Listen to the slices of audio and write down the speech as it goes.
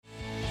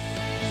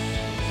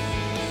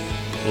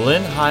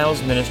Lynn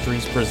Hiles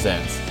Ministries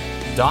presents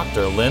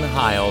Dr. Lynn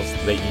Hiles,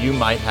 that you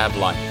might have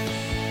life.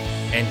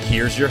 And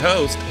here's your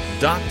host,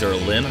 Dr.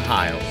 Lynn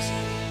Hiles.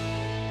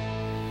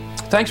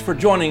 Thanks for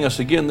joining us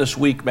again this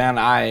week, man.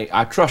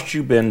 I trust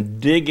you've been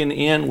digging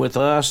in with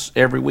us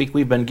every week.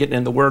 We've been getting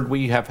in the Word.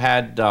 We have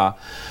had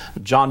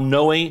John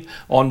Noe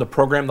on the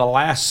program the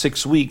last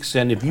 6 weeks,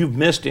 and if you've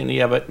missed any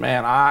of it,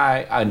 man,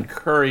 I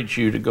encourage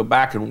you to go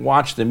back and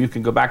watch them. You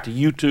can go back to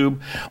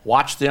YouTube,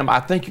 watch them. I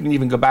think you can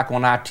even go back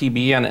on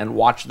ITBN and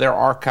watch their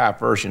archive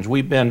versions.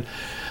 We've been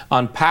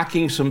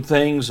unpacking some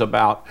things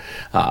about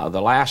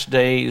the last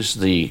days,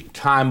 the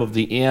time of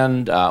the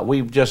end.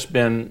 We've just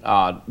been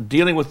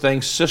dealing with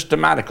things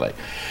systematically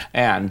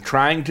and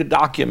trying to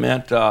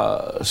document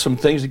some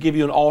things to give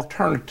you an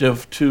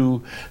alternative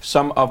to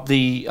some of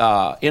the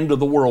end of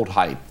the world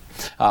hype.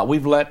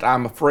 We've let,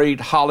 I'm afraid,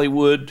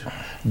 Hollywood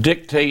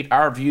dictate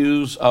our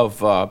views of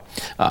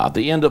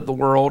the end of the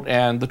world,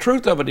 and the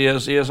truth of it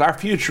is our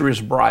future is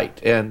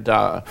bright. And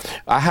I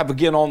have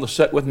again on the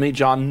set with me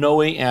John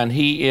Noe, and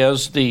he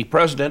is the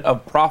president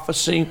of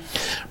Prophecy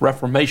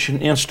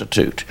Reformation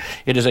Institute.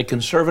 It is a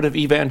conservative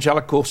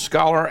evangelical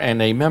scholar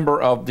and a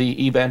member of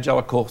the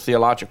Evangelical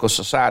Theological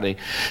Society.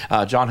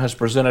 John has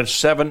presented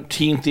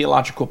 17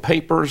 theological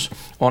papers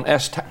on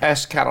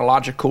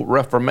eschatological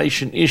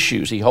Reformation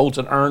issues. He holds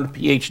an earned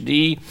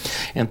PhD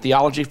in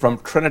theology from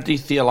Trinity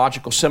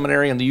Theological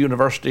Seminary and the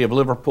University of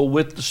Liverpool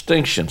with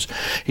distinctions.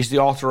 He's the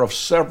author of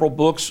several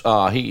books.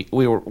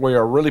 We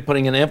are really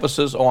putting an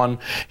emphasis on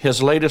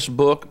his latest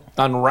book,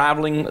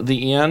 Unraveling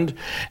the End,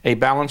 a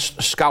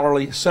balanced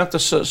scholarly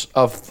synthesis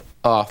of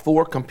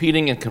four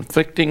competing and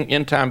conflicting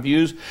end-time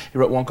views. He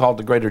wrote one called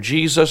The Greater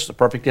Jesus, The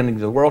Perfect Ending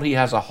to the World. He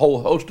has a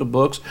whole host of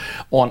books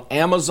on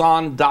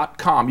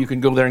Amazon.com. You can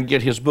go there and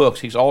get his books.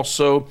 He's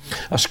also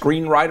a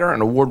screenwriter,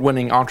 an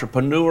award-winning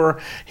entrepreneur.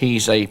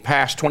 He's a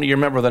past 20-year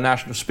member of the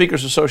National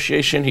Speakers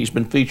Association. He's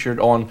been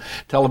featured on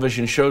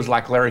television shows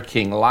like Larry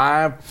King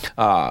Live,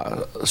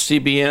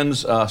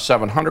 CBN's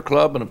 700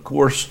 Club, and of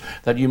course,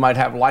 that you might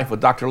have life with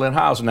Dr. Lynn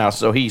Hiles now.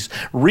 So he's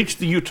reached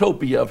the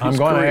utopia of his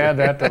career. I'm going to add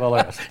that to the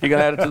list. You're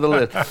going to add it to the list.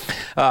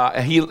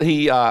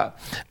 He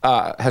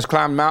has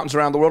climbed mountains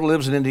around the world,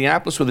 lives in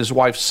Indianapolis with his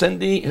wife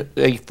Cindy,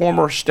 a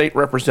former state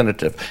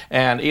representative.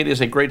 And it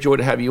is a great joy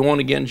to have you on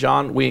again,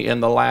 John. In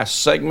the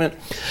last segment,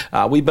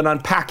 we've been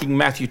unpacking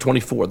Matthew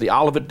 24, the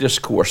Olivet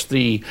Discourse,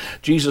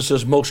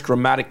 Jesus' most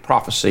dramatic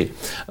prophecy.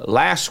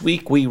 Last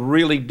week, we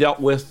really dealt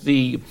with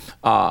the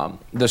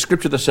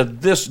scripture that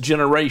said, this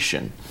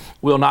generation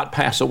will not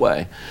pass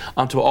away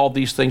until all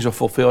these things are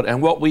fulfilled.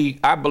 And what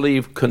I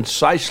believe,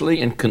 concisely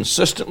and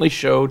consistently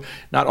showed,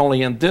 not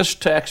only in this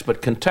text,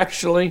 but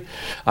contextually,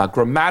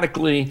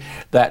 grammatically,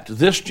 that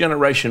this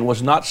generation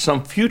was not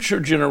some future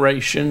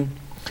generation,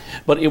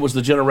 but it was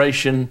the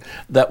generation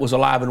that was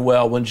alive and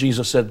well when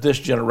Jesus said, this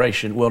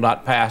generation will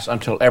not pass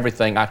until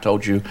everything I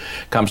told you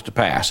comes to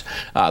pass.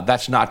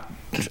 That's not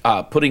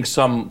putting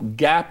some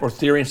gap or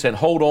theory and saying,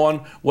 hold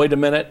on, wait a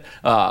minute,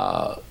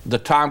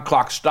 the time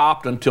clock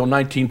stopped until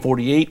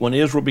 1948 when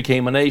Israel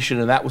became a nation,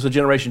 and that was the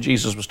generation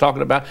Jesus was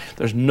talking about.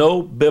 There's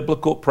no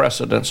biblical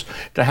precedence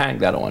to hang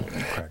that on.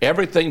 Correct.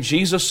 Everything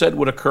Jesus said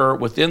would occur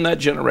within that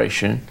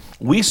generation,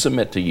 we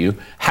submit to you,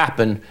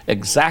 happened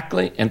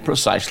exactly and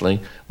precisely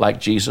like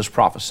Jesus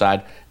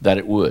prophesied that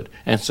it would.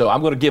 And so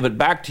I'm going to give it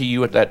back to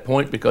you at that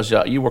point because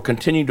you will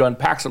continue to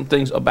unpack some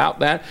things about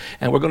that,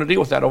 and we're going to deal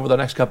with that over the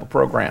next couple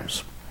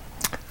programs.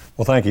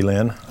 Well, thank you,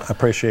 Lynn. I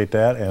appreciate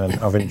that, and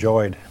I've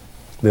enjoyed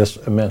this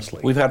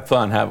immensely. We've had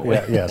fun, haven't we?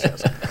 Yeah,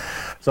 yes.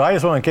 So I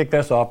just want to kick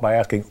this off by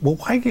asking, well,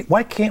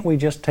 why can't we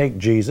just take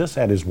Jesus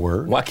at his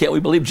word? Why can't we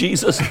believe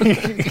Jesus?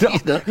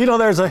 you know,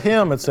 there's a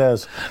hymn that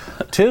says,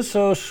 "'Tis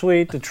so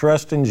sweet to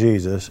trust in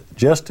Jesus,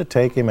 just to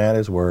take him at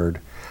his word,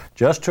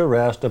 just to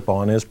rest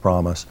upon his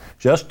promise,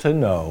 just to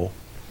know,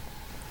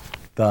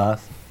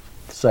 thus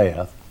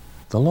saith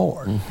the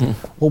Lord."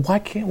 Mm-hmm. Well, why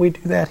can't we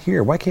do that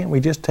here? Why can't we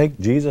just take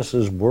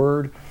Jesus'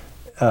 word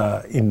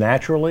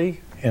naturally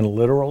and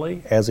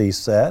literally, as he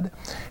said?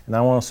 And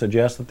I want to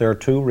suggest that there are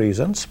two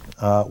reasons.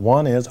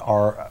 One is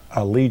our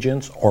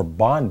allegiance or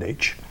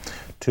bondage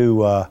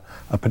to a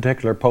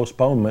particular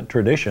postponement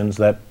traditions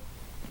that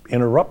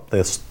interrupt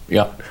this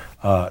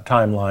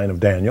timeline of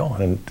Daniel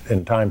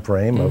and time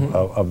frame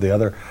of the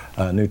other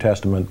New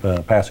Testament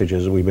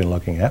passages that we've been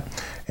looking at,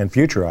 and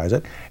futurize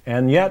it.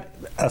 And yet,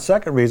 a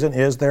second reason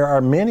is there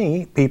are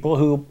many people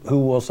who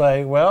will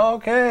say, well,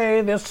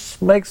 okay,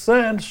 this makes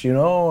sense,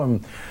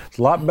 and it's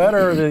a lot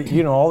better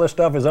that, all this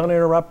stuff is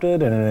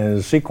uninterrupted and it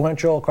is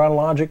sequential,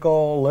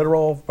 chronological,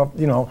 literal,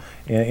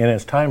 in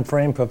its time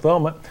frame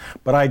fulfillment.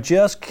 But I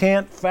just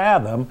can't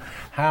fathom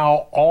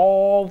how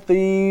all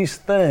these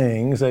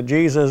things that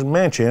Jesus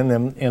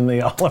mentioned in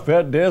the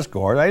Olivet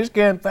Discourse, I just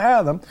can't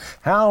fathom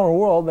how in the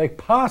world they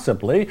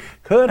possibly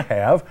could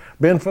have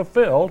been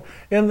fulfilled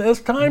in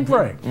this time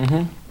frame.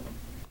 Mm-hmm.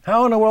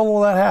 How in the world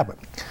will that happen?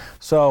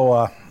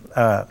 So,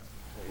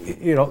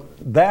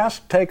 let's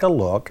take a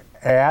look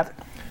at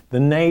the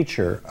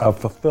nature of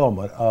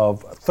fulfillment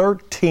of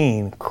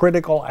 13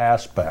 critical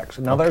aspects.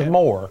 Now, there's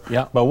more,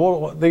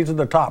 but these are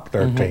the top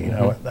 13,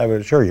 I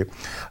would assure you,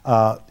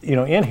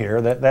 in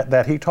here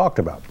that he talked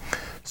about.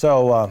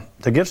 So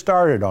to get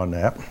started on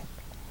that,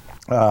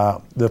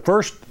 the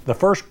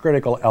first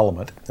critical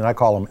element, and I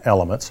call them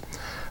elements,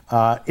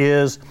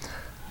 is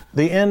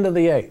the end of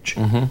the age.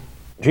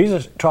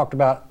 Jesus talked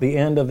about the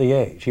end of the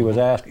age. He was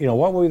asked,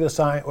 what will be the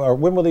sign, or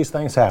when will these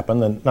things happen?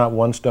 Then not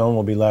one stone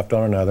will be left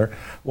on another.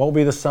 What will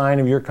be the sign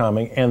of your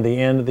coming and the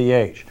end of the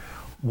age?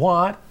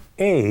 What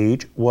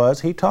age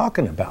was he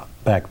talking about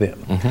back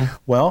then?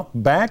 Well,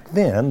 back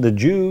then, the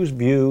Jews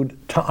viewed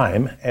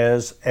time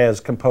as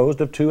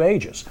composed of two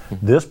ages,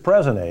 this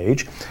present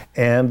age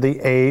and the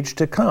age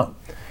to come.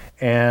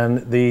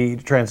 And the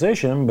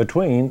transition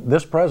between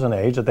this present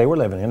age that they were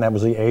living in, that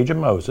was the age of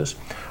Moses,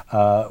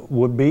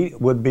 would be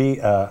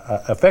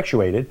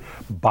effectuated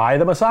by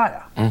the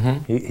Messiah.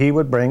 He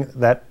would bring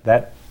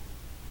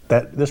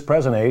this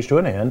present age to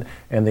an end,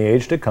 and the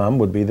age to come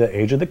would be the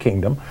age of the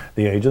kingdom,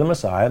 the age of the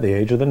Messiah, the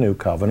age of the new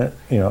covenant,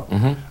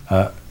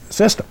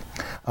 system.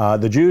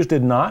 The Jews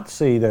did not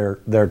see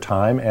their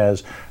time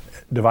as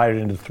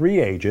divided into three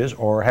ages,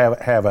 or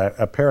have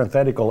a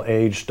parenthetical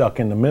age stuck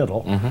in the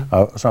middle,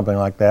 something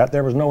like that.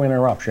 There was no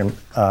interruption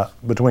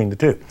between the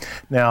two.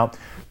 Now,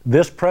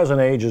 this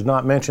present age is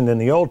not mentioned in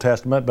the Old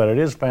Testament, but it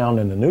is found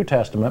in the New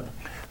Testament.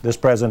 This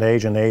present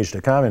age and the age to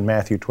come in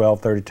Matthew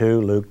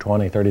 12:32, Luke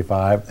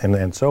 20:35,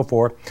 and so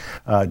forth.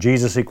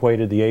 Jesus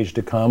equated the age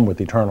to come with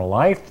eternal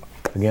life.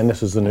 Again,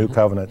 this is the new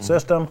covenant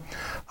system.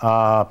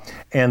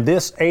 And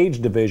this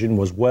age division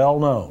was well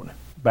known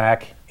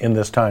back in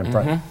this time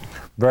frame.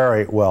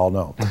 Very well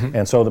known.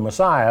 And so the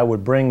Messiah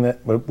would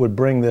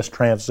bring this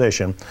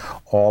transition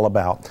all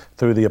about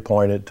through the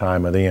appointed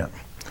time of the end.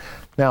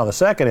 Now, the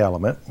second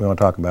element we want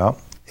to talk about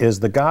is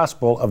the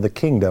gospel of the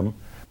kingdom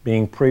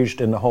being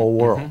preached in the whole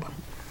world.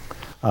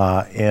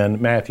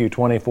 In Matthew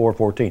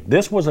 24:14.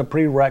 This was a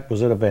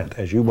prerequisite event,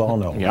 as you well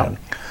know.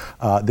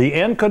 The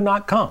end could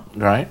not come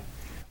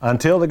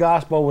until the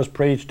gospel was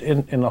preached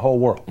in the whole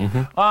world.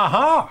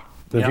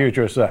 The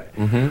futurists say.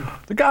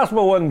 The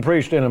gospel wasn't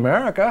preached in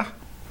America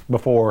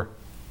before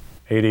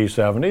AD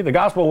 70. The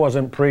gospel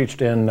wasn't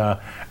preached in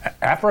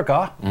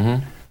Africa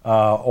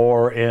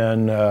or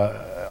in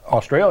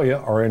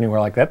Australia or anywhere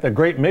like that. The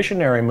great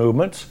missionary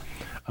movements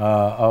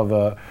of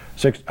the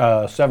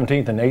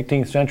 17th and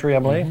 18th century, I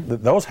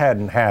believe, those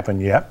hadn't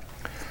happened yet.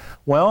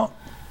 Well,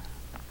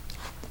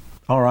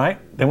 all right,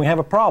 then we have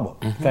a problem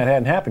if that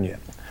hadn't happened yet.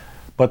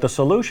 But the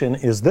solution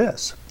is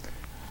this,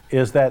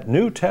 is that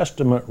New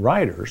Testament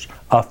writers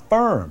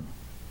affirm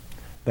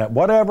that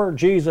whatever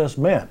Jesus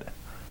meant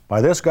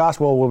by this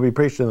gospel will be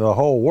preached into the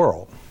whole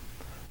world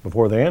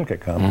before the end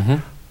could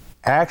come,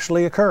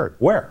 actually occurred.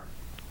 Where?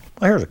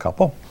 Well, here's a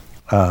couple.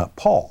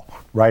 Paul,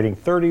 writing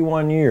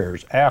 31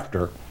 years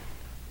after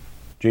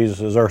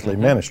Jesus' earthly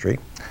ministry,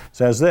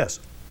 says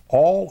this: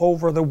 all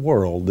over the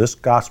world, this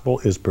gospel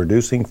is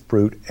producing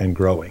fruit and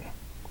growing.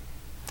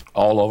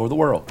 All over the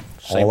world.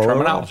 Same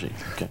terminology.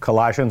 Okay.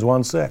 Colossians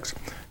 1:6,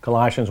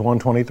 Colossians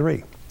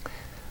 1:23.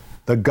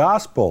 The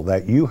gospel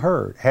that you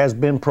heard has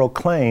been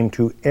proclaimed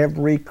to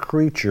every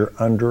creature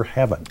under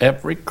heaven.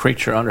 Every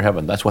creature under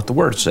heaven. That's what the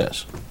word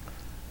says.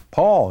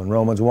 Paul in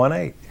Romans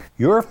 1:8.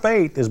 Your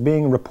faith is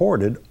being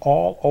reported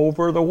all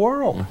over the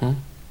world.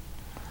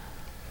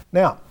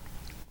 Now,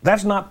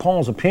 that's not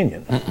Paul's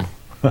opinion.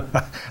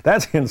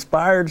 That's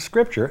inspired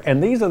scripture,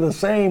 and these are the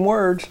same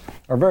words,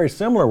 or very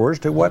similar words,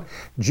 to what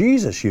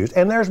Jesus used,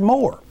 and there's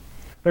more.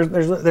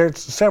 There's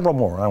several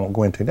more I won't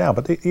go into now,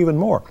 but even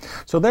more.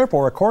 So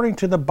therefore, according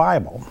to the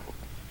Bible,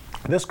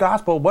 this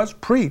gospel was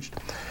preached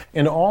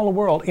into all the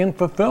world in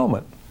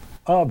fulfillment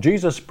of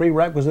Jesus'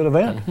 prerequisite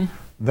event.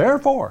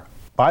 Therefore,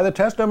 by the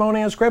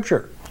testimony of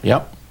Scripture,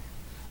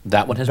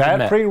 that one has been met.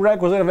 That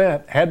prerequisite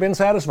event had been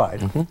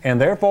satisfied,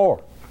 and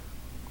therefore,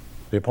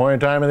 the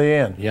appointed time of the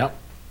end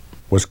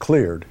was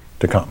cleared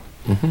to come.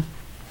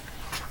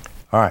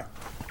 All right.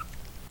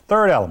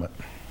 Third element.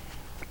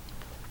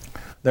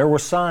 There were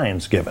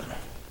signs given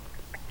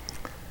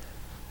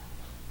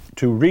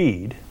to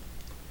read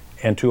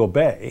and to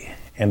obey,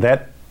 and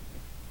that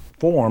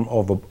form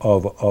of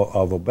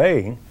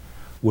obeying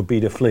would be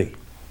to flee.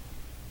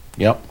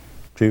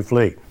 To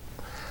flee.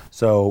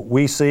 So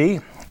we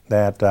see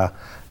that the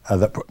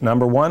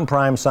number one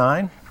prime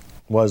sign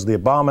was the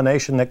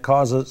abomination that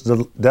causes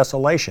the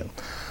desolation.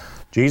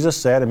 Jesus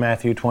said in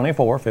Matthew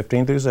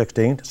 24:15 through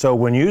 16, so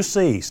when you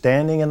see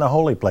standing in the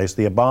holy place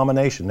the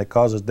abomination that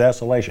causes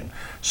desolation,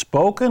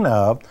 spoken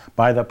of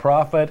by the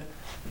prophet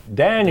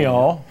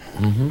Daniel,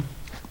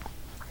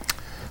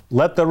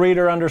 let the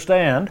reader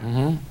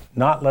understand,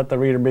 not let the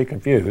reader be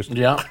confused.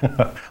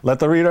 Let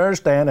the reader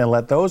understand, and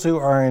let those who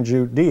are in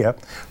Judea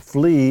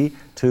flee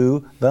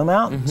to the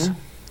mountains.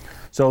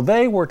 So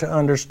they were to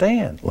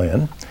understand,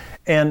 Lynn,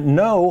 and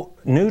no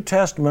New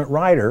Testament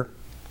writer,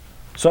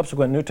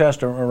 subsequent New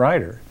Testament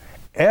writer,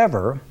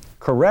 ever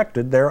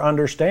corrected their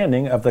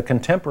understanding of the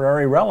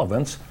contemporary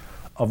relevance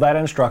of that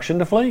instruction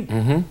to flee.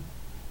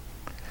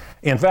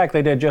 In fact,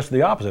 they did just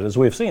the opposite, as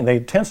we've seen. They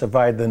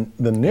intensified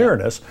the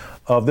nearness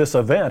of this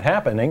event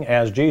happening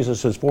as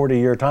Jesus'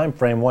 40-year time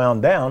frame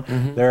wound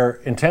down. Their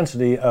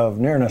intensity of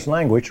nearness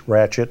language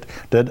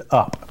ratcheted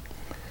up.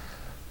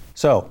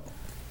 So,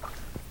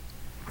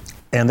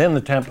 and then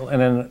the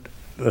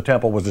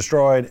temple was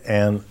destroyed,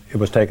 and it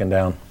was taken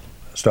down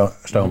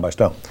stone by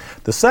stone.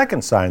 The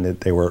second sign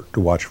that they were to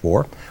watch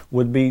for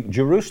would be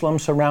Jerusalem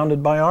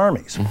surrounded by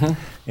armies.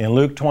 In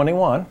Luke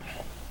 21,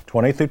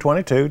 20 through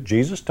 22,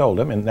 Jesus told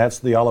them, and that's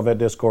the Olivet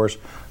Discourse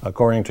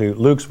according to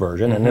Luke's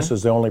version, and this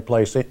is the only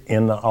place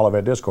in the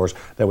Olivet Discourse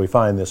that we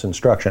find this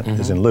instruction,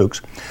 is in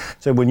Luke's.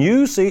 So when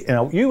you see,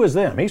 you as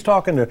them, he's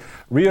talking to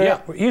real,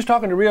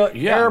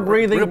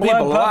 air-breathing,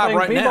 blood-pumping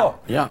right people.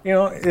 Now. You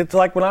know, it's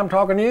like when I'm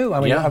talking to you. I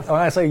mean, when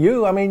I say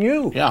you, I mean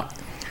you. Yeah.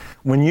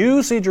 When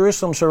you see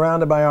Jerusalem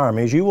surrounded by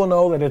armies, you will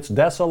know that its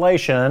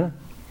desolation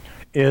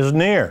is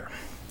near.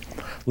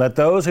 Let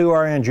those who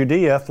are in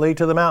Judea flee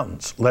to the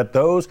mountains. Let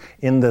those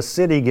in the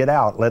city get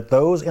out. Let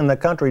those in the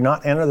country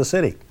not enter the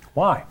city.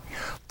 Why?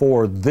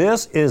 For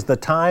this is the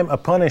time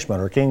of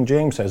punishment, or King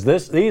James says,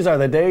 these are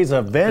the days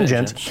of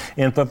vengeance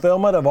in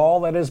fulfillment of all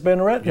that has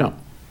been written. Yeah.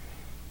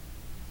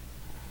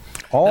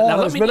 Now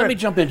let me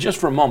jump in just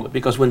for a moment,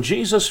 because when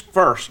Jesus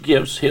first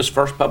gives his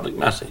first public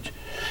message,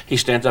 he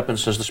stands up and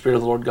says, the Spirit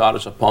of the Lord God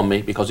is upon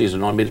me, because he's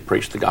anointed me to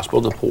preach the gospel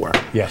of the poor.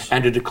 Yes.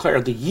 And to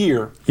declare the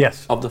year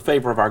of the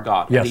favor of our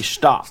God. Yes. And he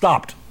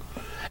stopped.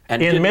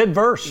 And in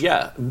mid-verse.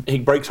 Yeah. He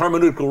breaks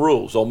hermeneutical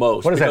rules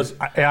almost. What is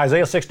that?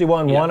 Isaiah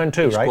 61, 1 and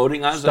 2, he's right?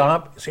 Quoting Isaiah.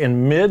 Stop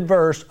in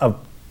mid-verse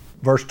of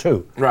verse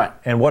 2. Right.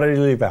 And what did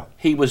he leave out?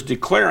 He was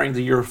declaring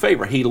the year of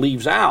favor. He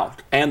leaves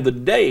out, and the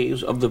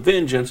days of the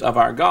vengeance of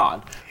our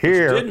God, which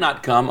did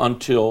not come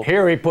until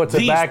here he puts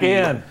it back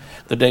in.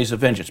 The days of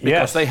vengeance,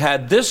 because they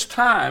had this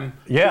time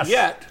to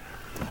yet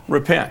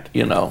repent,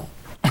 you know.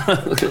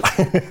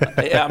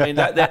 I mean,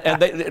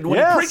 when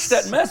he preached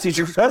that message,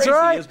 it was crazy.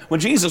 Right.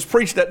 When Jesus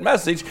preached that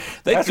message,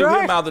 they threw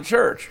him out of the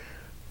church.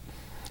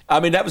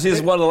 I mean, that was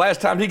one of the last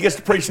times he gets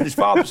to preach in his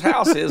father's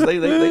house. They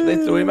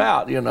threw him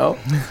out, you know.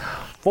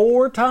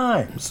 4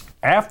 times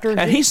after.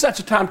 And he sets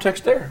a time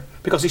text there,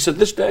 because he said,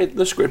 this day,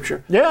 the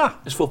scripture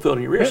is fulfilled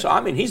in your ears. So,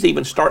 I mean, he's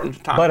even starting to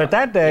time. But at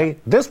that day,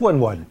 this one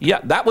wasn't. Yeah,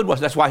 that one was.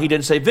 That's why he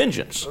didn't say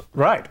vengeance.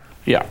 Right.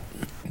 Yeah.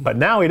 But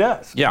now he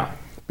does. Yeah.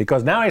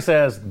 Because now he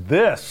says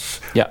this.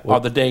 Yeah,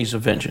 are the days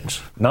of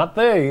vengeance. Not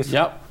these.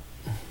 Yep.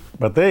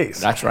 But these.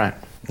 That's right.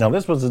 Now,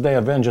 this was the day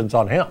of vengeance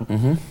on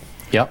him.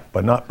 Yep.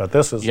 But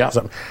this is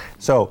something.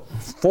 So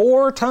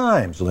 4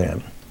 times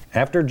then,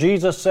 after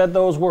Jesus said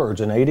those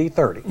words in AD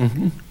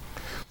 30,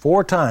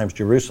 4 times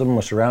Jerusalem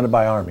was surrounded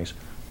by armies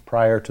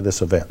prior to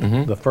this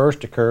event. The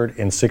first occurred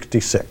in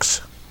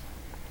 66.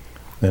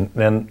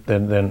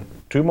 Then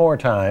 2 more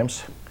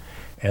times,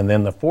 and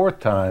then the 4th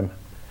time,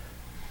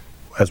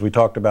 as we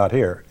talked about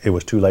here, it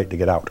was too late to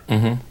get out.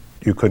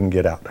 You couldn't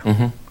get out.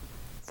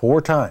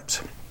 4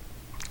 times.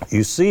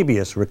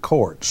 Eusebius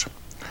records.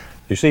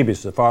 Eusebius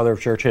is the father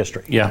of church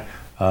history.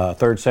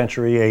 3rd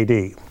century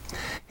AD.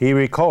 He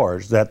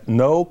records that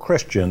no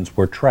Christians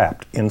were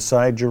trapped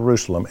inside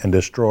Jerusalem and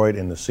destroyed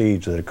in the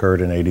siege that occurred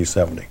in AD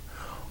 70.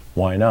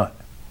 Why not?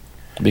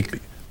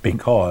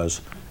 Because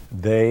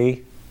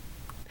they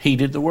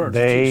heeded the words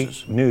of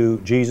Jesus. They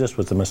knew Jesus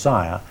was the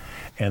Messiah,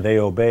 and they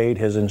obeyed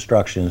his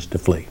instructions to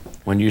flee.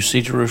 When you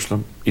see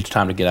Jerusalem, it's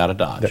time to get out of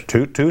Dodge.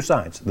 Two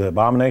signs. The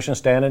abomination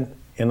standing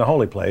in the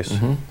holy place,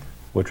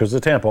 which was the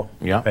temple.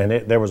 And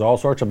there was all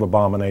sorts of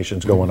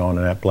abominations going on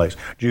in that place.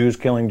 Jews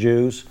killing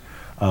Jews,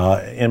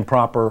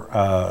 improper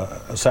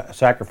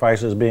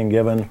sacrifices being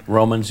given.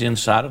 Romans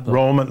inside of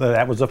them.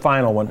 That was the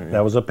final one.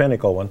 That was the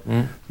pinnacle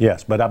one.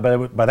 Yes, but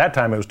by that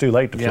time it was too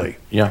late to flee.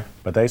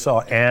 But they saw,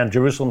 and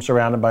Jerusalem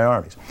surrounded by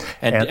armies.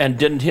 And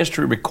didn't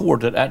history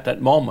record that at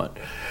that moment,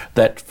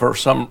 that for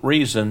some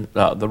reason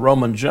the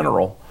Roman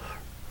general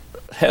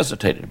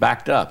hesitated,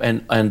 backed up,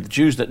 and the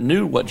Jews that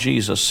knew what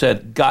Jesus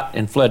said got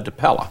and fled to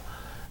Pella.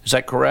 Is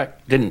that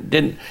correct?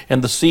 Didn't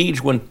and the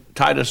siege when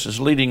Titus is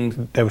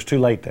leading? It was too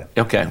late then.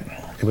 Okay.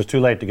 It was too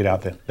late to get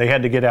out then. They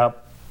had to get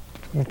out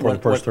for the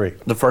first 3.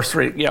 The first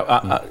 3,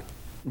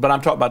 but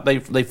I'm talking about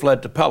they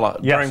fled to Pella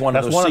during one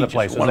of those sieges.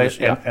 That's one of the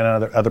places,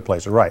 and other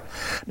places, right.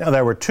 Now,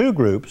 there were 2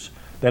 groups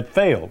that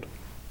failed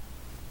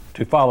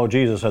to follow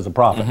Jesus as a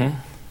prophet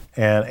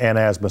and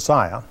as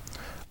Messiah,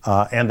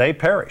 and they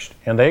perished,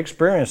 and they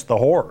experienced the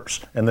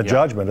horrors and the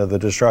judgment of the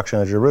destruction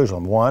of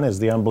Jerusalem. 1 is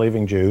the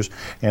unbelieving Jews,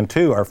 and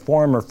 2 are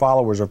former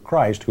followers of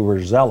Christ who were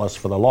zealous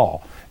for the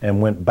law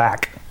and went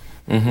back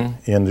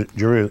in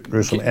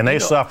Jerusalem, and they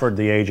suffered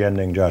the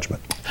age-ending judgment.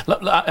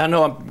 I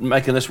know I'm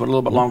making this one a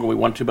little bit longer than we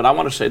want to, but I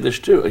want to say this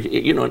too.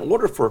 In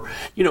order for,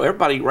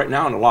 everybody right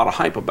now in a lot of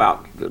hype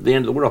about the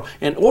end of the world,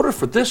 in order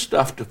for this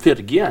stuff to fit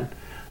again,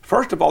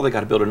 first of all, they got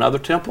to build another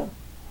temple.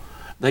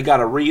 They got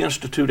to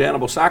reinstitute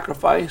animal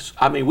sacrifice.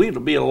 I mean,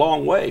 we'd be a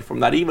long way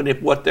from that, even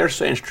if what they're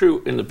saying is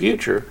true in the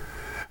future.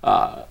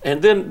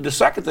 And then the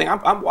second thing,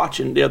 I'm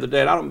watching the other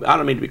day, and I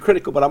don't mean to be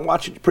critical, but I'm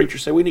watching the preacher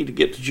say we need to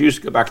get the Jews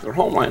to go back to their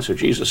homeland so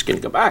Jesus can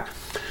go back.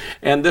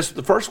 And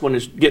the first one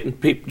is getting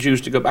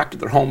Jews to go back to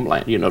their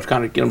homeland, to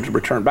kind of get them to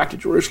return back to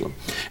Jerusalem.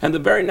 And the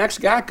very next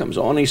guy comes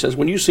on, and he says,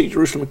 when you see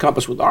Jerusalem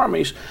encompassed with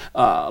armies,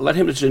 let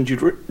him that's in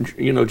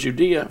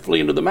Judea flee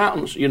into the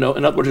mountains. In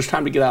other words, it's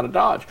time to get out of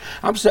Dodge.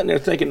 I'm sitting there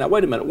thinking, now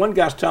wait a minute, one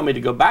guy's telling me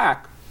to go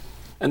back,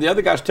 and the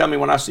other guys tell me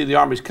when I see the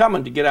armies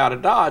coming to get out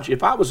of Dodge.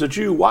 If I was a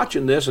Jew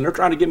watching this and they're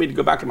trying to get me to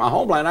go back to my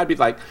homeland, I'd be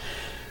like,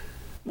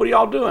 what are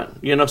y'all doing?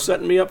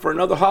 Setting me up for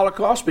another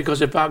Holocaust? Because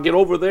if I get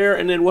over there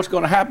and then what's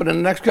going to happen in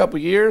the next couple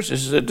of years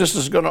is that this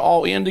is going to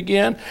all end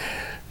again.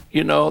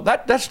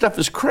 That stuff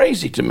is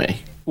crazy to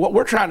me. What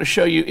we're trying to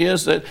show you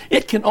is that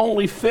it can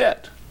only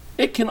fit.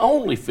 It can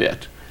only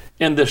fit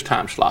in this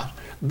time slot.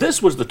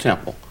 This was the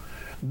temple.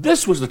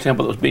 This was the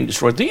temple that was being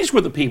destroyed. These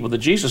were the people that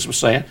Jesus was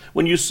saying,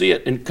 when you see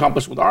it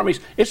encompassed with armies,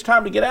 it's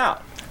time to get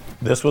out.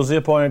 This was the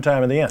appointed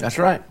time of the end. That's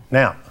right.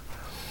 Now,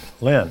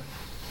 Lynn,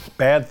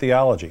 bad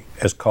theology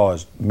has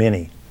caused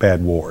many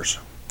bad wars.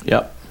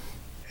 Yep.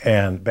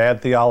 And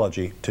bad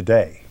theology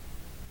today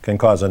can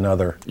cause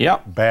another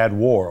bad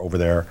war over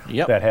there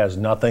that has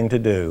nothing to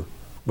do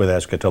with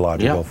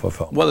eschatological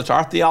fulfillment. Whether it's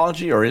our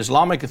theology or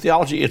Islamic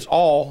theology, it's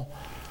all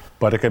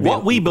but it could be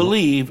what we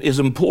believe is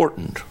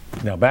important.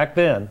 Now, back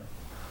then,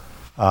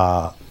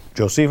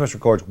 Josephus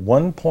records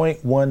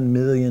 1.1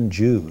 million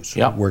Jews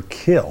were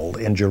killed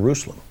in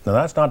Jerusalem. Now,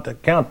 that's not to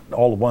count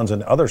all the ones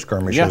in other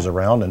skirmishes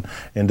around and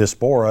in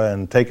Diaspora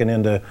and taken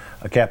into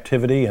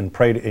captivity and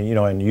prayed,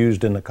 and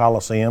used in the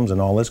Colosseums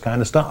and all this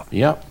kind of stuff.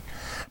 Yep.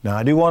 Now,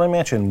 I do want to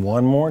mention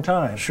one more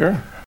time.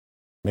 Sure.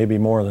 Maybe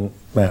more than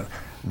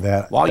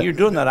that. While you're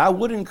doing that, I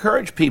would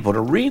encourage people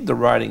to read the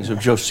writings of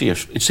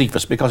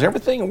Josephus, because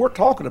everything we're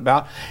talking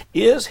about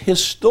is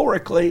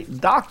historically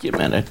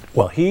documented.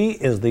 Well, he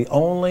is the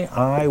only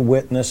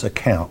eyewitness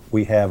account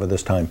we have of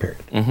this time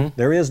period. Mm-hmm.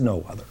 There is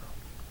no other.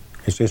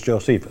 It's just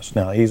Josephus.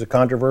 Now, he's a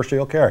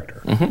controversial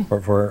character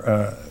for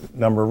a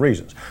number of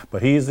reasons,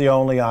 but he's the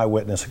only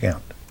eyewitness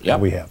account that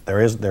we have.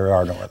 There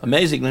are no other.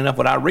 Amazingly enough,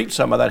 when I read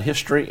some of that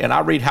history and I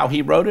read how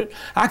he wrote it,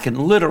 I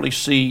can literally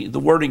see the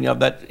wording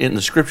of that in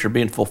the scripture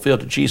being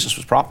fulfilled that Jesus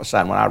was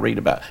prophesying when I read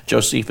about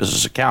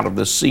Josephus' account of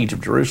this siege of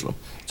Jerusalem.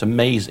 It's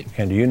amazing.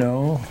 And do you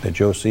know that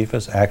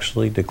Josephus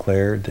actually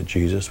declared that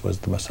Jesus was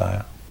the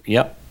Messiah?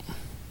 Yep.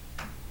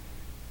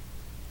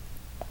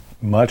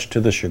 Much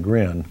to the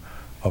chagrin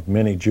of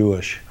many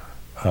Jewish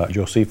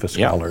Josephus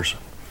scholars.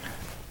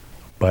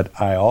 But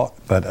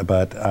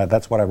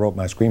that's what I wrote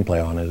my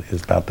screenplay on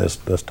is about this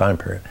time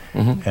period.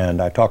 Mm-hmm.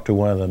 And I talked to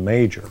one of the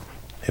major,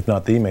 if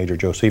not the major,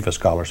 Josephus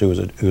scholars who's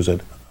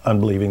an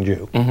unbelieving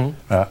Jew,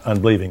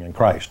 unbelieving in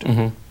Christ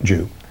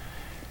Jew,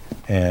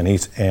 and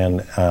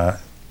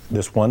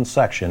this one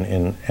section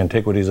in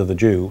Antiquities of the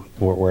Jew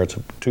where it's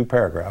 2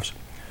 paragraphs.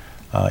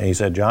 He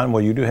said, John,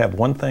 well, you do have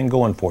one thing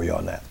going for you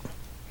on that.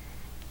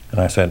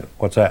 And I said,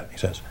 what's that? He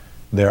says,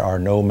 there are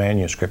no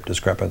manuscript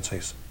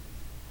discrepancies.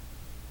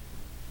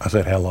 I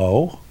said,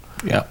 hello?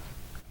 Yeah.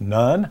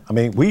 None? I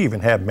mean, we even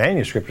have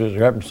manuscript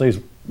discrepancies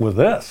with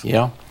this.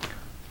 Yeah.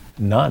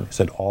 None. He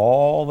said,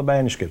 all the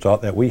manuscripts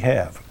that we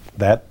have,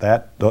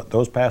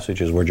 those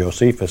passages where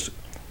Josephus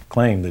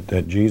claimed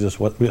that Jesus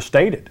was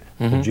stated,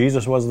 that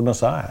Jesus was the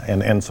Messiah,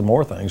 and some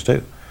more things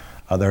too.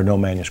 There are no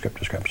manuscript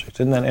discrepancies.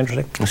 Isn't that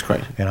interesting? That's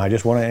great. And I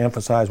just want to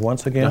emphasize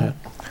once again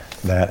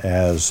that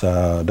as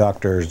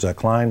Drs.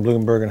 Klein,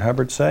 Bloomberg, and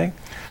Hubbard say,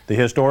 the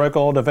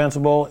historical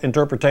defensible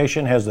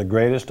interpretation has the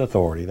greatest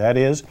authority. That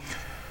is,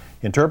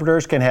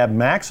 interpreters can have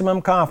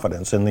maximum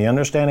confidence in the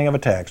understanding of a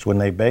text when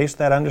they base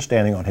that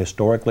understanding on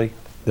historically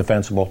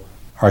defensible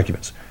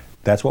arguments.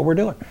 That's what we're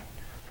doing.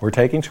 We're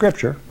taking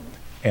Scripture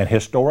and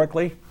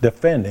historically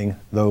defending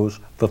those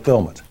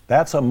fulfillments.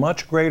 That's a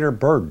much greater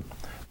burden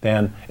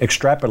than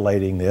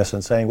extrapolating this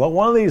and saying, well,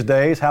 one of these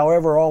days,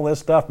 however all this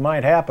stuff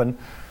might happen,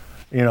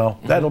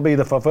 that'll be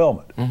the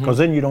fulfillment. Because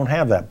then you don't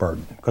have that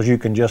burden, because you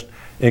can just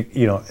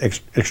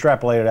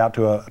extrapolate it out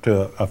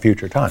to a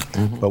future time.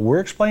 But we're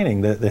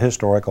explaining the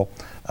historical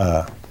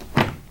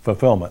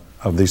fulfillment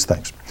of these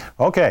things.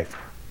 Okay,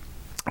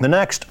 the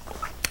next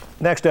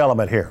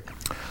element here.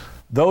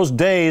 Those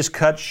days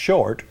cut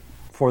short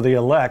for the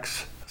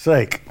elect's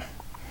sake.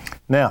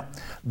 Now,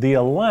 the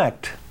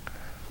elect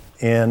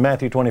in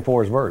Matthew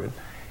 24 is worded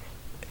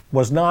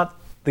was not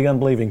the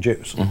unbelieving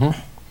Jews.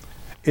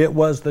 It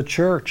was the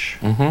church.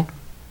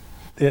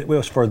 It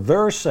was for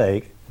their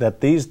sake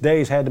that these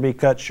days had to be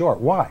cut short.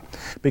 Why?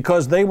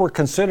 Because they were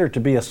considered to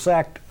be a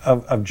sect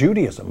of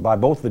Judaism by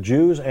both the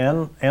Jews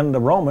and the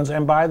Romans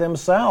and by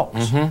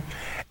themselves.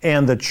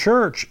 And the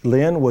church,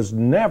 Lynn, was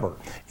never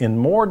in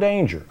more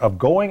danger of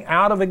going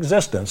out of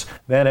existence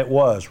than it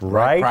was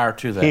right prior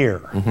to that.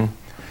 Here.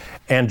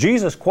 And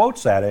Jesus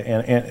quotes that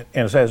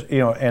and says,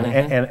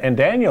 and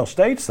Daniel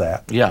states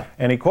that. Yeah.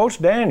 And he quotes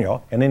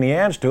Daniel, and then he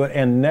adds to it,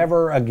 and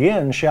never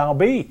again shall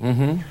be.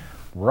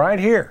 Right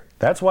here.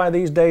 That's why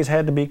these days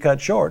had to be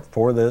cut short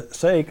for the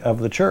sake of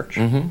the church.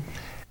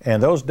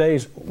 And those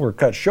days were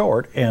cut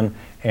short, and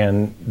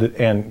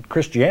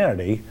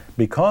Christianity,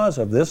 because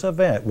of this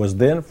event, was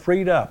then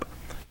freed up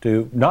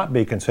to not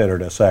be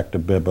considered a sect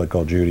of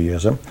biblical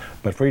Judaism,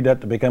 but freed up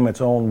to become its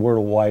own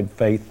worldwide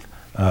faith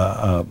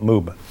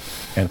movement.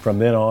 And from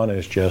then on,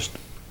 it's just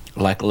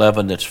like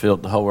leaven that's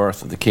filled the whole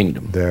earth of the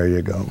kingdom. There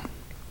you go.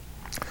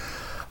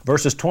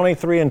 Verses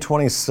 23 and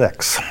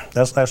 26.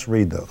 Let's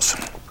read those,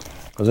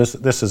 because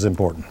this is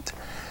important.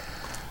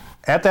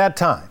 At that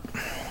time,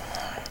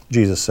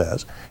 Jesus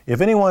says,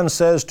 if anyone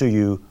says to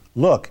you,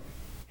 look,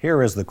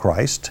 here is the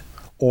Christ,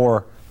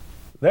 or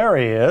there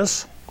he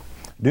is,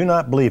 do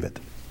not believe it.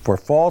 For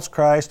false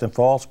Christ and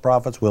false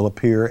prophets will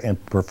appear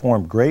and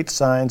perform great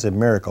signs and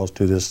miracles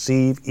to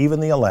deceive even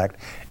the elect,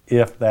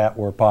 if that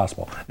were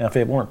possible. Now, if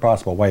it weren't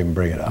possible, why even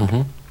bring it up?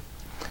 Mm-hmm.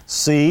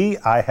 See,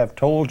 I have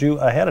told you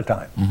ahead of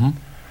time. Mm-hmm.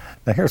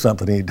 Now, here's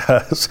something he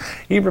does.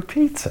 He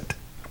repeats it.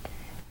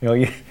 You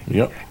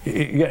know,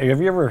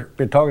 have you ever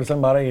been talking to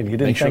somebody and you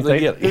didn't think they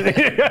get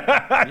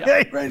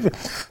it?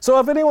 So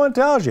if anyone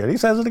tells you, he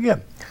says it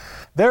again.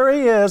 There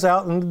he is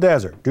out in the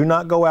desert. Do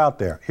not go out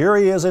there. Here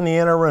he is in the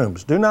inner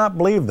rooms. Do not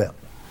believe them.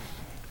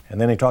 And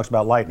then he talks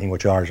about lightning,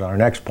 which is our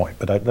next point.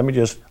 But let me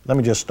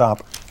just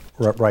stop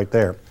right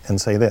there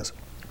and say this.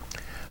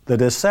 The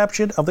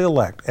deception of the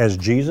elect, as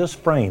Jesus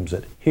frames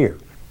it here,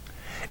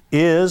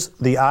 is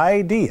the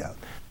idea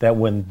that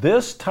when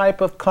this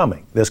type of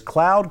coming, this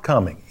cloud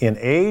coming, in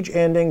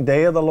age-ending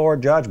day of the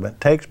Lord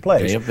judgment takes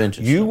place,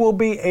 you will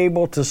be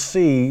able to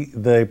see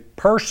the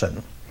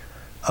person,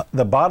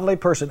 the bodily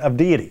person of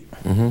deity.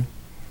 Mm-hmm.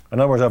 In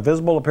other words, a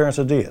visible appearance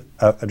of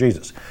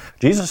Jesus.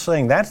 Jesus is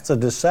saying that's the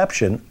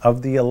deception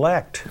of the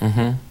elect.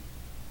 Mm-hmm.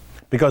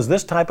 Because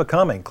this type of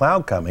coming,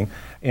 cloud coming,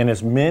 in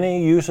its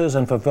many uses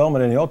and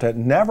fulfillment in the Old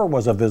Testament, never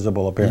was a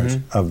visible appearance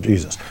of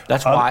Jesus.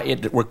 That's why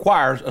it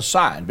requires a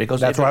sign. Because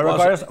that's why it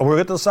requires. We'll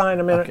get to the sign in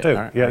a minute too.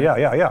 Right,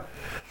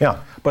 yeah.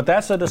 But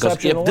that's a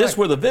deception. Because if this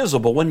were the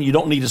visible one, you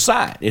don't need a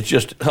sign. It's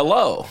just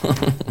hello.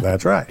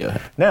 That's right.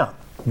 Now,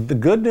 the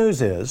good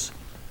news is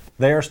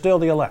they are still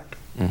the elect.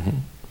 Mm-hmm.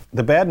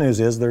 The bad news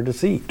is they're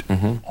deceived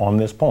on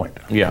this point.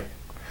 Yeah.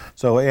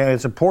 So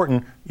it's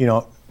important,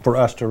 for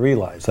us to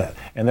realize that.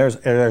 And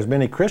there's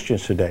many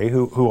Christians today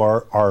who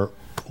are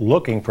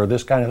looking for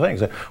this kind of thing.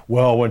 Say,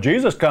 well, when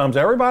Jesus comes,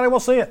 everybody will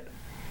see it.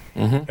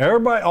 Mm-hmm.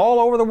 Everybody all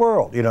over the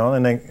world,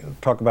 and they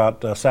talk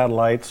about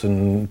satellites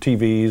and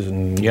TVs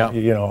and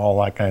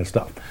all that kind of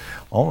stuff.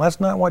 Well, that's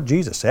not what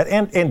Jesus said.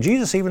 And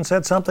Jesus even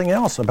said something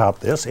else about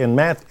this in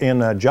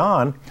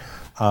John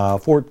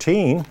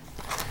 14.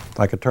 If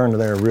I could turn to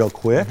there real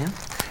quick.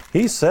 Mm-hmm.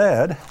 He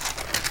said,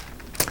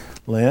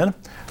 Lynn,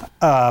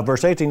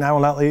 verse 18, I will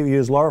not leave you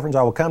as orphans.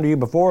 I will come to you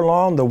before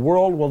long. The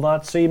world will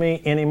not see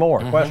me anymore.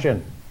 Mm-hmm.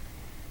 Question,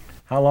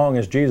 how long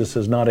is Jesus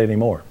is not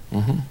anymore?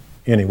 Mm-hmm.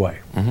 Anyway.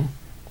 Mm-hmm.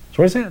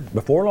 So he said,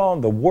 before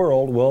long, the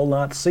world will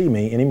not see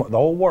me anymore. The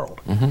whole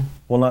world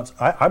will not.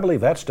 I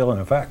believe that's still in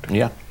effect.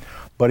 Yeah.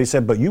 But he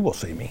said, but you will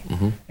see me.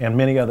 Mm-hmm. And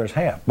many others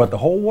have. But the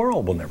whole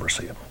world will never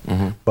see him.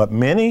 Mm-hmm. But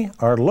many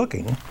are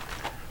looking,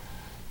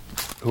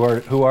 who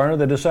are under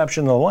the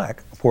deception of the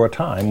elect, for a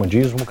time when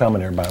Jesus will come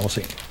and everybody will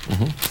see him.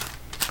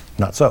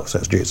 Mm-hmm. Not so,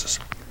 says Jesus.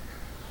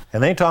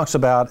 And then he talks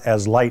about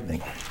as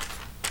lightning.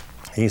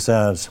 He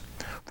says,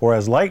 for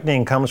as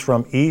lightning comes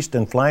from east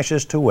and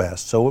flashes to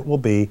west, so it will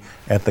be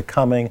at the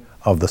coming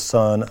of the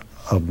Son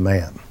of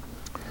Man.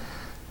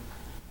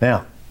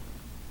 Now,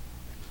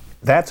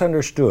 that's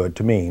understood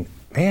to mean,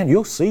 man,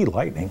 you'll see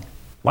lightning.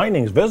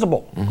 Lightning's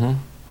visible. Mm-hmm.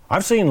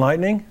 I've seen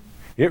lightning.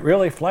 It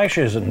really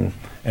flashes and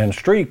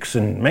streaks,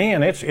 and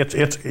man,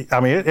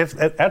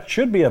 that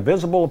should be a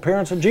visible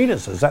appearance of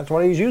Jesus. That's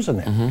what he's using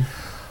there. Mm-hmm.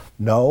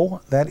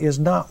 No, that is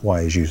not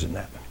why he's using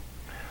that.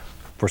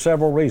 For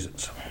several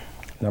reasons.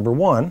 Number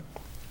one,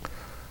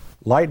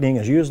 lightning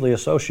is usually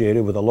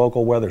associated with a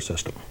local weather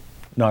system,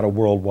 not a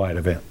worldwide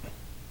event.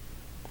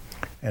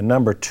 And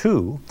number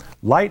two,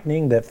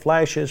 lightning that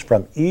flashes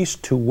from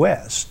east to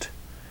west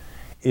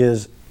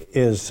is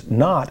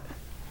not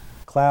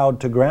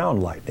cloud to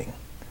ground lightning.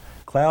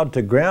 Cloud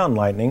to ground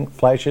lightning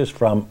flashes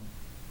from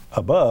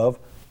above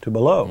to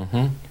below.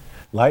 Mm-hmm.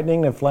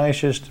 Lightning that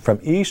flashes from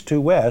east to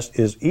west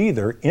is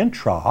either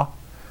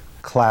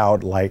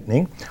intra-cloud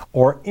lightning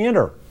or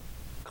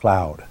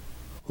inter-cloud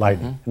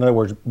lightning. Mm-hmm. In other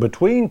words,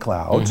 between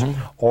clouds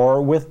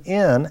or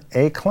within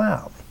a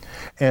cloud.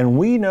 And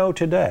we know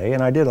today,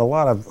 and I did a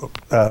lot of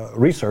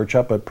research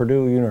up at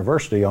Purdue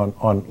University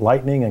on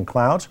lightning and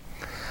clouds,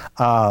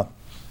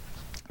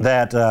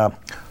 that,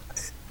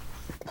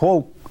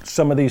 quote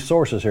some of these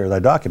sources here that I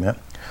document,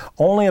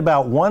 only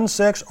about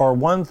 1/6 or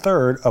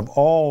 1/3 of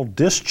all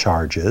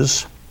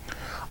discharges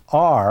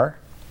are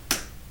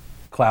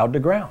cloud to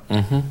ground,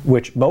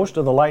 which most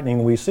of the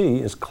lightning we see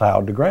is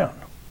cloud to ground,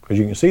 because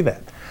you can see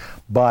that.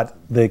 But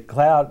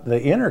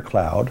the inner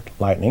cloud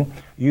lightning,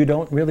 you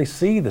don't really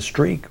see the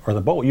streak or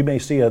the bolt. You may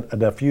see a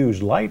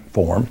diffused light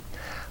form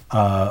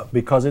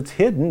because it's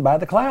hidden by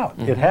the cloud.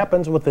 Mm-hmm. It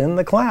happens within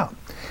the cloud.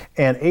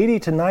 And 80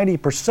 to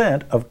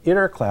 90% of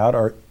inner cloud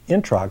or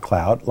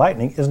intra-cloud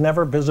lightning is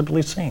never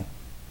visibly seen.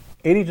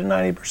 80 to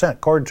 90%,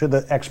 according to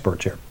the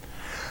experts here.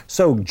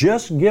 So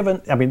just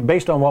given,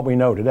 based on what we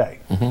know today.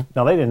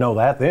 Now, they didn't know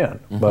that then,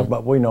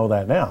 but we know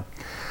that now.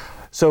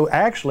 So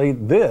actually,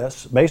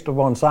 this, based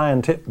upon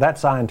that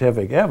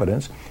scientific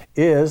evidence,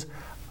 is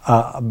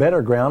a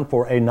better ground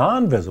for a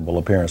non-visible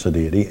appearance of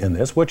deity in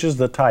this, which is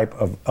the type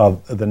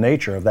of the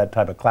nature of that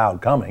type of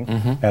cloud coming,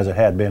 as it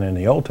had been in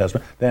the Old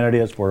Testament, than it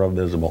is for a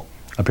visible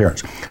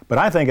appearance. But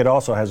I think it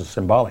also has a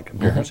symbolic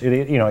appearance.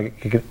 It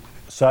could,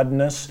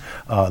 suddenness,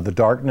 the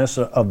darkness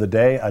of the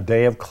day, a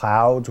day of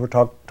clouds,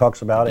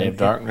 talks about it. Day of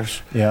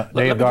darkness. Yeah,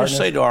 Let me just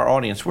say to our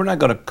audience, we're not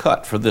going to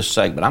cut for this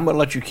segment. I'm going to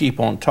let you keep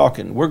on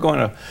talking. We're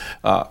going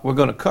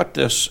to cut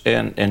this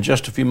in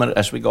just a few minutes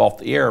as we go off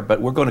the air,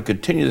 but we're going to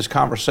continue this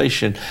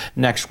conversation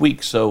next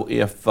week. So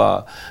if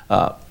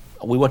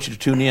we want you to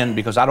tune in,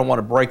 because I don't want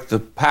to break the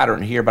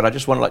pattern here, but I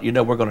just want to let you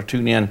know we're going to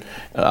tune in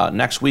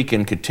next week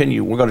and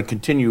continue. We're going to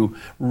continue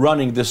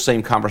running this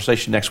same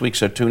conversation next week,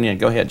 so tune in.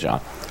 Go ahead,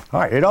 John. All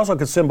right. It also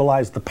could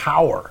symbolize the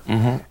power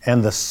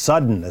and the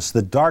suddenness,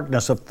 the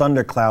darkness of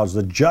thunderclouds,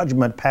 the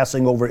judgment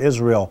passing over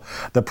Israel.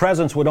 The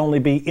presence would only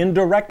be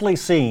indirectly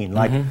seen,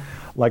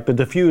 like the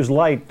diffused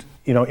light,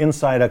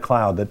 inside a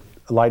cloud that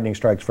lightning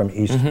strikes from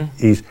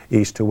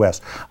east to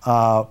west.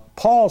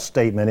 Paul's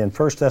statement in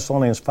 1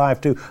 Thessalonians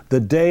 5:2, the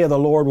day of the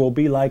Lord will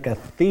be like a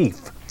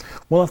thief.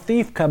 Well, a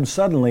thief comes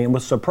suddenly and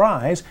with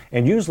surprise,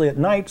 and usually at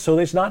night, so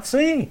it's not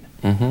seen.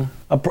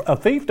 A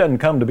thief doesn't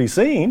come to be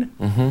seen,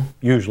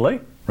 usually,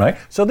 right?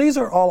 So these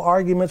are all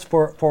arguments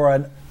for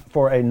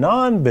a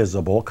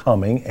non-visible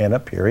coming and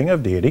appearing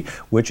of deity,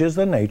 which is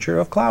the nature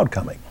of cloud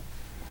coming.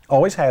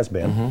 Always has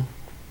been.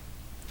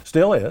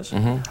 Still is,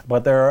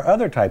 but there are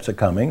other types of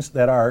comings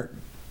that are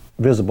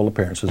visible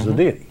appearances of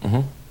deity,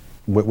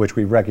 which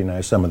we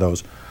recognized some of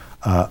those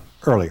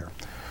earlier.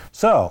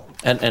 So,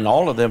 and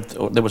all of them,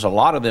 there was a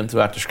lot of them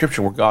throughout the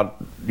Scripture where God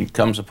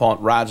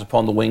rides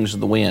upon the wings of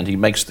the wind. He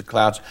makes the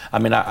clouds.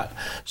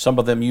 Some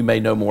of them you may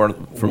know more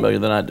familiar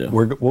than I do.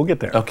 We'll get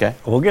there. Okay,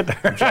 we'll get there.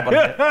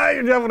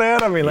 You're jumping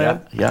ahead of me, Lynn.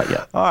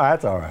 Yeah. Oh,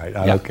 that's all right.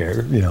 I don't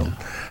care.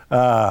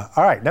 All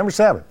right, number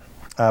 7.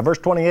 Verse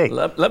 28.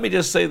 Let me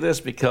just say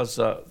this because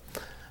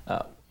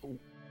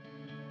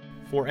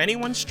for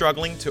anyone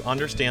struggling to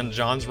understand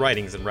John's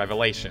writings in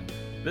Revelation,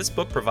 this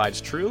book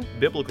provides true,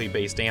 biblically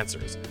based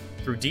answers.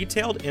 Through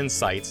detailed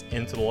insights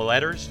into the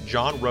letters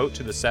John wrote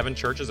to the 7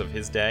 churches of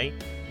his day,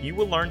 you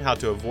will learn how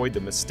to avoid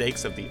the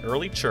mistakes of the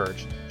early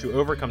church to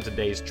overcome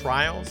today's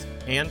trials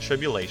and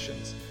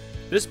tribulations.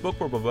 This book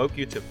will provoke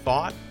you to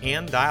thought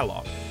and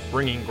dialogue,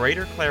 bringing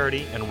greater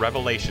clarity and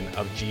revelation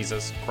of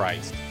Jesus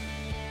Christ.